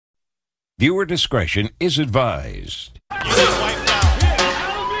Viewer discretion is advised. You get wiped out.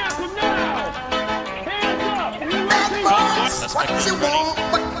 What you want,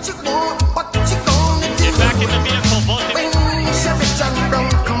 what you want, what you gonna do? Get back in the vehicle, both of you. When Chevy John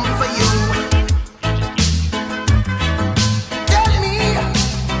Brown come for you. Tell me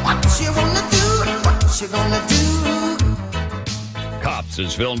what you wanna do, what you gonna do. Cops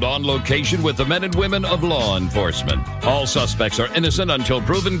is filmed on location with the men and women of law enforcement. All suspects are innocent until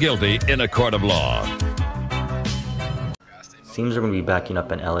proven guilty in a court of law. Seems they're going to be backing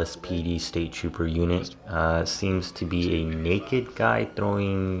up an LSPD state trooper unit. Seems to be a naked guy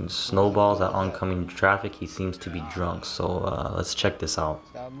throwing snowballs at oncoming traffic. He seems to be drunk, so let's check this out.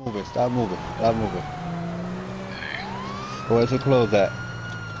 Stop moving, stop moving, stop moving. Where's it closed at?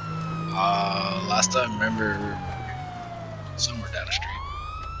 Last I remember, somewhere down the street.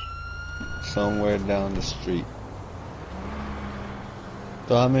 Somewhere down the street.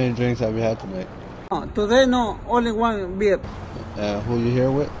 So how many drinks have you had tonight? Today no, only one beer. Who you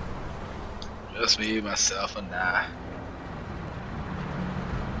here with? Just me, myself, and I.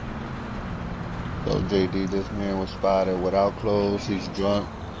 So JD, this man was spotted without clothes, he's drunk.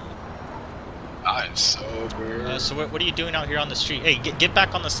 I'm sober. So what are you doing out here on the street? Hey, get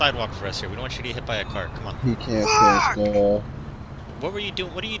back on the sidewalk for us here. We don't want you to get hit by a car. Come on. He can't stand still. What were you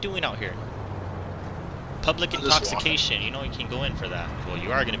doing? What are you doing out here? Public intoxication. You know you can go in for that. Well,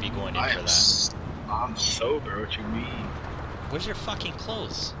 you are going to be going in for that. I'm sober. What you mean? Where's your fucking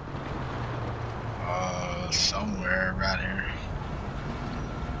clothes? Somewhere around here.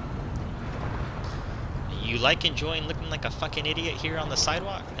 You like enjoying looking like a fucking idiot here on the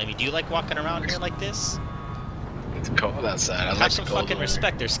sidewalk? I mean, do you like walking around here like this? It's cold outside. I Have like some the cold fucking weather.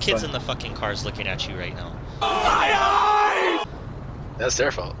 respect. There's kids in the fucking cars looking at you right now. That's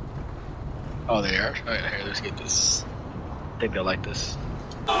their fault. Oh, they are? Alright, here, let's get this. I think they'll like this.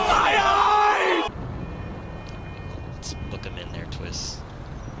 Let's book them in there, Twist.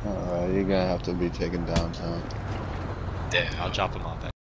 Alright, you're gonna have to be taken downtown. Damn. I'll drop them off.